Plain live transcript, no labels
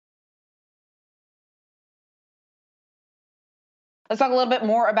Let's talk a little bit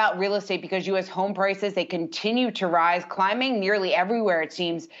more about real estate because U.S. home prices, they continue to rise, climbing nearly everywhere, it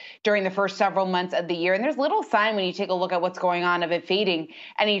seems, during the first several months of the year. And there's little sign when you take a look at what's going on of it fading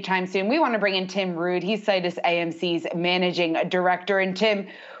anytime soon. We want to bring in Tim Rood. He's SitusAMC's Managing Director. And Tim,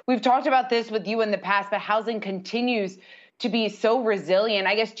 we've talked about this with you in the past, but housing continues to be so resilient.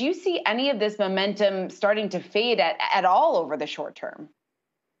 I guess, do you see any of this momentum starting to fade at all over the short term?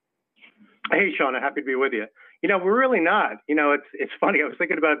 Hey, Shauna, happy to be with you. We're really not. It's funny. I was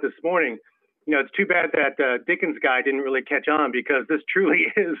thinking about it this morning. It's too bad that Dickens guy didn't really catch on, because this truly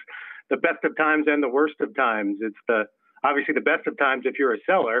is the best of times and the worst of times. It's obviously the best of times if you're a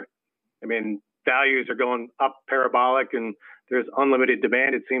seller. I mean, values are going up parabolic and there's unlimited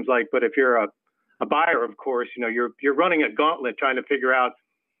demand, it seems like. But if you're a buyer, of course, you're running a gauntlet trying to figure out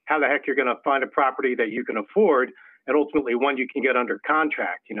how the heck you're going to find a property that you can afford and ultimately one you can get under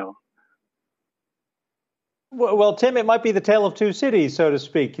contract, Well, Tim, it might be the tale of two cities, so to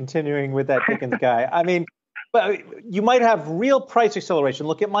speak, continuing with that Dickens guy. I mean, but you might have real price acceleration.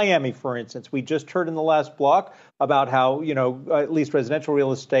 Look at Miami, for instance. We just heard in the last block about how, at least residential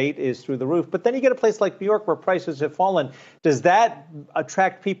real estate is through the roof. But then you get a place like New York where prices have fallen. Does that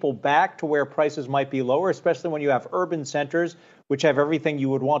attract people back to where prices might be lower, especially when you have urban centers, which have everything you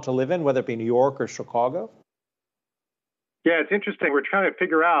would want to live in, whether it be New York or Chicago? Yeah, it's interesting. We're trying to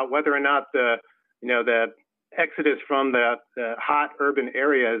figure out whether or not the exodus from the hot urban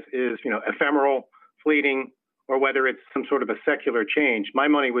areas is, ephemeral, fleeting, or whether it's some sort of a secular change. My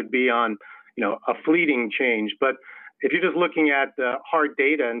money would be on, a fleeting change. But if you're just looking at the hard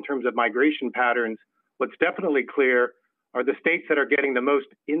data in terms of migration patterns, what's definitely clear are the states that are getting the most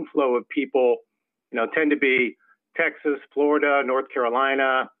inflow of people, tend to be Texas, Florida, North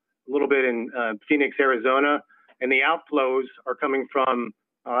Carolina, a little bit in Phoenix, Arizona. And the outflows are coming from,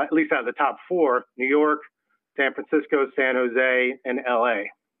 at least out of the top four, New York, San Francisco, San Jose, and LA.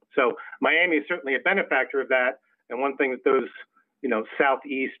 So Miami is certainly a benefactor of that. And one thing that those,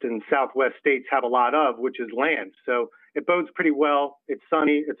 Southeast and Southwest states have a lot of, which is land. So it bodes pretty well. It's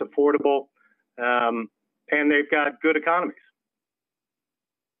sunny, it's affordable, and they've got good economies.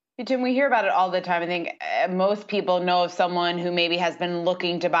 Tim, we hear about it all the time. I think most people know of someone who maybe has been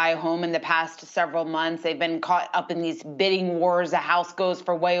looking to buy a home in the past several months. They've been caught up in these bidding wars. The house goes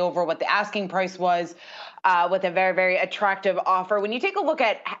for way over what the asking price was, with a very, very attractive offer. When you take a look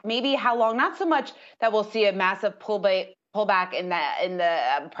at maybe how long, not so much that we'll see a massive pullback in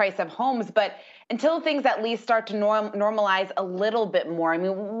the price of homes, but until things at least start to normalize a little bit more. I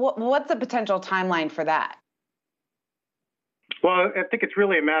mean, what's the potential timeline for that? Well, I think it's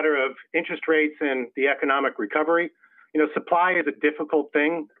really a matter of interest rates and the economic recovery. Supply is a difficult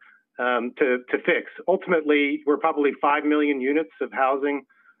thing to fix. Ultimately, we're probably 5 million units of housing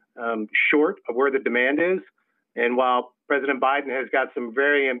short of where the demand is. And while President Biden has got some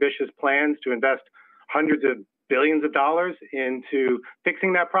very ambitious plans to invest hundreds of billions of dollars into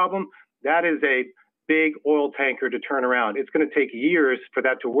fixing that problem, that is a big oil tanker to turn around. It's going to take years for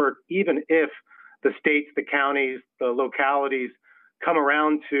that to work, even if the states, the counties, the localities come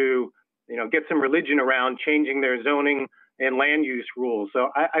around to, get some religion around changing their zoning and land use rules. So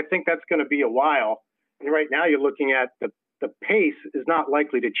I think that's going to be a while. And right now you're looking at the pace is not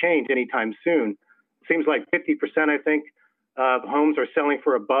likely to change anytime soon. It seems like 50%, I think, of homes are selling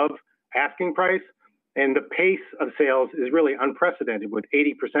for above asking price. And the pace of sales is really unprecedented, with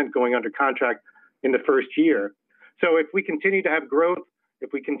 80% going under contract in the first year. So if we continue to have growth,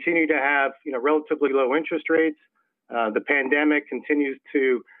 if we continue to have, relatively low interest rates, the pandemic continues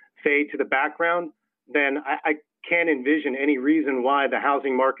to fade to the background, then I can't envision any reason why the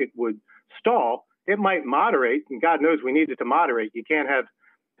housing market would stall. It might moderate, and God knows we need it to moderate. You can't have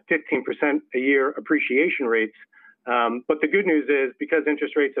 15% a year appreciation rates. But the good news is, because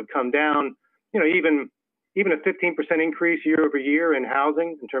interest rates have come down, even a 15% increase year over year in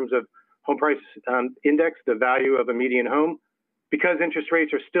housing in terms of home price index, the value of a median home, because interest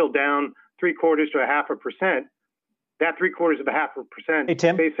rates are still down 0.75 to 0.5%, that 0.75 of 0.5% hey,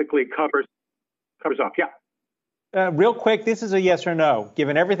 Tim? basically covers off. Yeah. Real quick, this is a yes or no.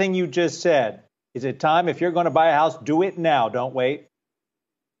 Given everything you just said, is it time, if you're going to buy a house, do it now, don't wait?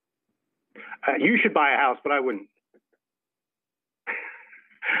 You should buy a house, but I wouldn't.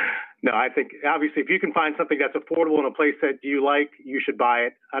 No, I think obviously if you can find something that's affordable in a place that you like, you should buy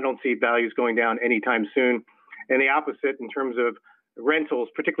it. I don't see values going down anytime soon. And the opposite in terms of rentals,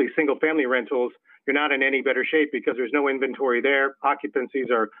 particularly single family rentals, you're not in any better shape because there's no inventory there.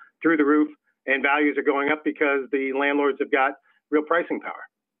 Occupancies are through the roof and values are going up because the landlords have got real pricing power.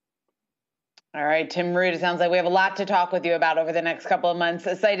 All right, Tim Rood, it sounds like we have a lot to talk with you about over the next couple of months.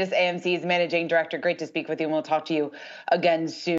 SitusAMC's Managing Director, great to speak with you, and we'll talk to you again soon.